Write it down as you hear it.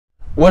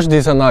Wajd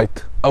is a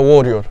knight, a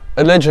warrior,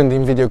 a legend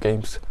in video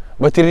games.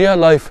 But in real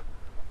life,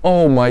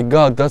 oh my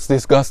god, that's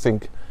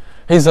disgusting.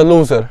 He's a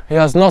loser. He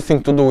has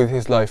nothing to do with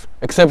his life,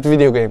 except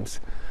video games.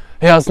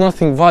 He has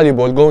nothing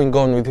valuable going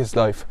on with his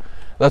life.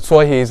 That's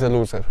why he is a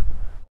loser.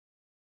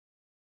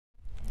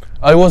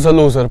 I was a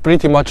loser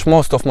pretty much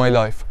most of my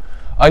life.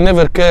 I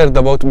never cared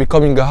about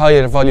becoming a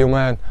higher value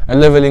man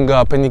and leveling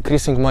up and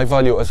increasing my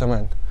value as a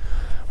man.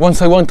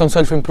 Once I went on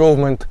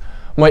self-improvement,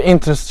 my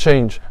interests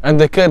changed and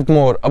I cared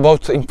more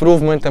about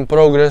improvement and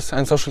progress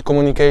and social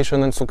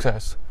communication and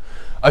success.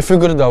 I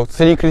figured out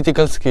 3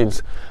 critical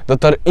skills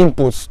that are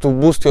inputs to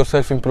boost your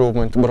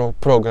self-improvement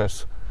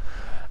progress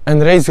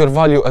and raise your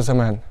value as a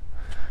man.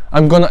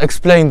 I'm gonna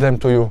explain them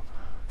to you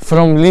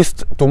from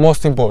least to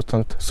most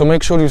important, so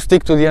make sure you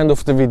stick to the end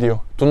of the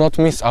video to not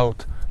miss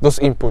out those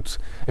inputs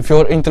if you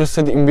are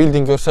interested in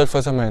building yourself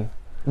as a man.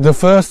 The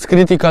first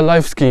critical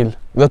life skill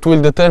that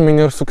will determine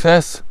your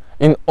success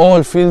in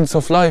all fields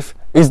of life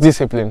is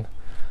discipline.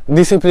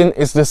 Discipline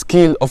is the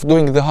skill of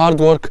doing the hard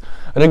work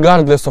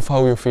regardless of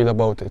how you feel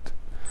about it.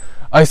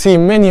 I see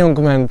many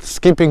young men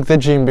skipping the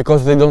gym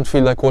because they don't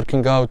feel like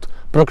working out,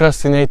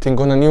 procrastinating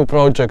on a new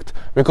project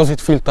because it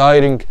feels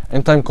tiring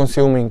and time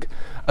consuming.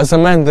 As a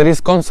man, there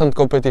is constant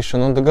competition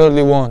on the girl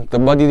you want, the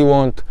body you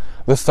want,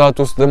 the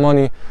status, the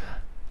money,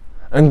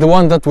 and the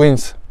one that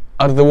wins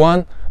are the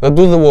one that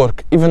do the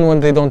work even when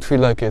they don't feel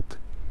like it.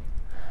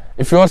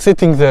 If you are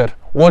sitting there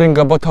worrying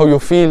about how you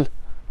feel,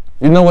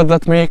 you know what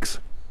that makes?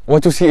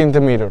 What you see in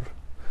the mirror.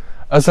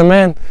 As a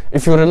man,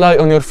 if you rely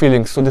on your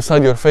feelings to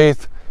decide your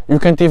fate, you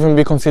can't even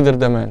be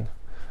considered a man.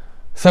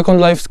 Second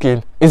life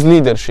skill is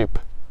leadership.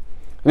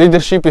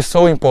 Leadership is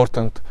so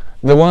important.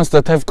 The ones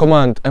that have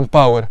command and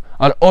power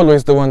are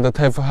always the ones that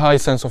have a high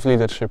sense of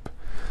leadership.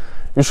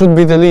 You should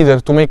be the leader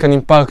to make an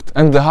impact,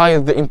 and the higher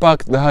the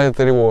impact, the higher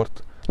the reward.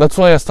 That's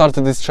why I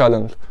started this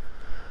challenge,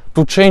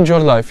 to change your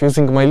life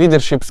using my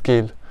leadership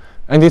skill,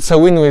 and it's a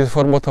win-win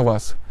for both of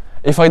us.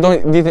 If I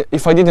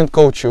didn't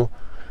coach you,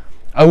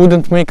 I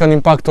wouldn't make an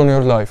impact on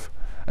your life,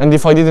 and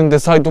if I didn't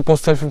decide to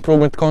post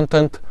self-improvement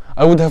content,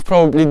 I would have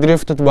probably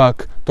drifted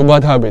back to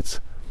bad habits,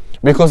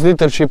 because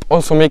leadership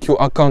also makes you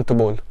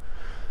accountable.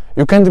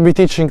 You can't be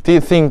teaching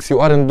things you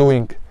aren't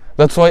doing.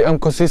 That's why I'm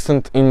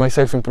consistent in my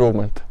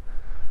self-improvement.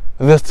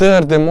 The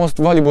third and most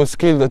valuable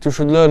skill that you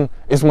should learn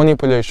is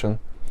manipulation.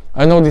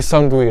 I know this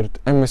sounds weird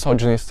and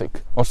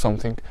misogynistic or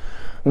something,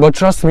 but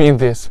trust me in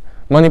this,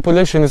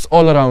 manipulation is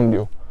all around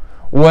you.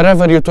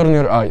 Wherever you turn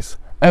your eyes,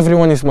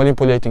 everyone is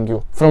manipulating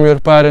you. From your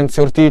parents,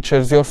 your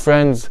teachers, your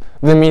friends,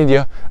 the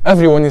media,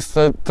 everyone is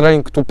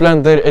trying to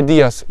plant their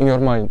ideas in your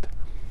mind.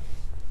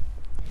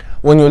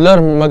 When you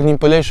learn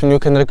manipulation, you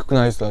can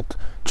recognize that.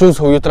 Choose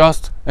who you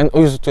trust and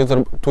use it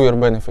to your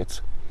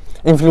benefits.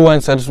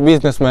 Influencers,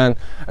 businessmen,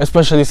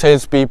 especially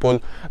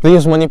salespeople, they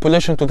use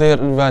manipulation to their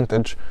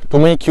advantage, to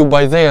make you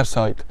by their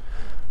side.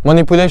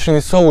 Manipulation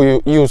is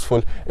so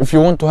useful if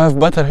you want to have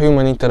better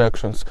human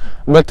interactions,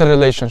 better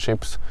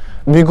relationships.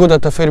 Be good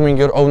at affirming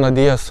your own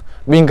ideas,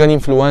 being an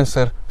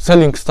influencer,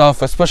 selling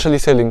stuff, especially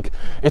selling.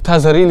 It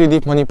has a really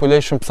deep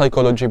manipulation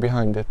psychology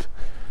behind it.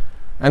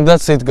 And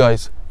that's it,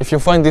 guys. If you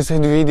find this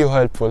video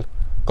helpful,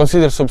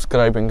 consider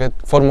subscribing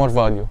for more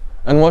value.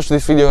 And watch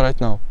this video right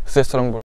now. Stay strong, bro.